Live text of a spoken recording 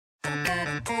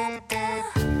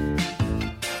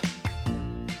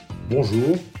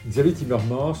Bonjour, Xavier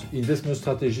Timmermans, investment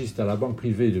stratégiste à la banque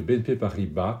privée de BNP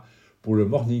Paribas pour le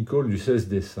Morning Call du 16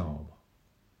 décembre.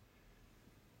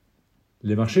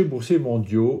 Les marchés boursiers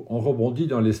mondiaux ont rebondi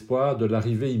dans l'espoir de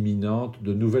l'arrivée imminente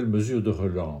de nouvelles mesures de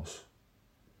relance.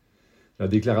 La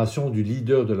déclaration du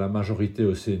leader de la majorité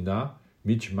au Sénat,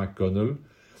 Mitch McConnell,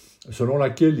 selon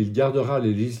laquelle il gardera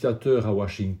les législateurs à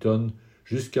Washington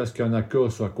jusqu'à ce qu'un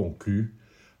accord soit conclu,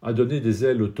 a donné des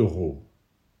ailes aux taureaux.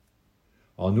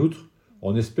 En outre,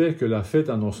 on espère que la Fed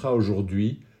annoncera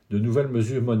aujourd'hui de nouvelles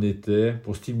mesures monétaires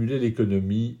pour stimuler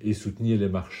l'économie et soutenir les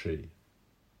marchés.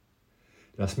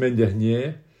 La semaine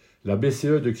dernière, la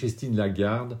BCE de Christine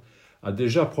Lagarde a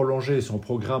déjà prolongé son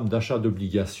programme d'achat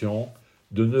d'obligations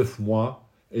de 9 mois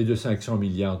et de 500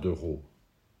 milliards d'euros.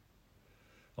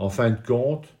 En fin de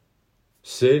compte,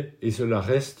 c'est et cela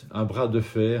reste un bras de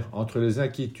fer entre les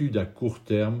inquiétudes à court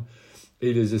terme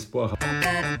et les espoirs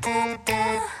à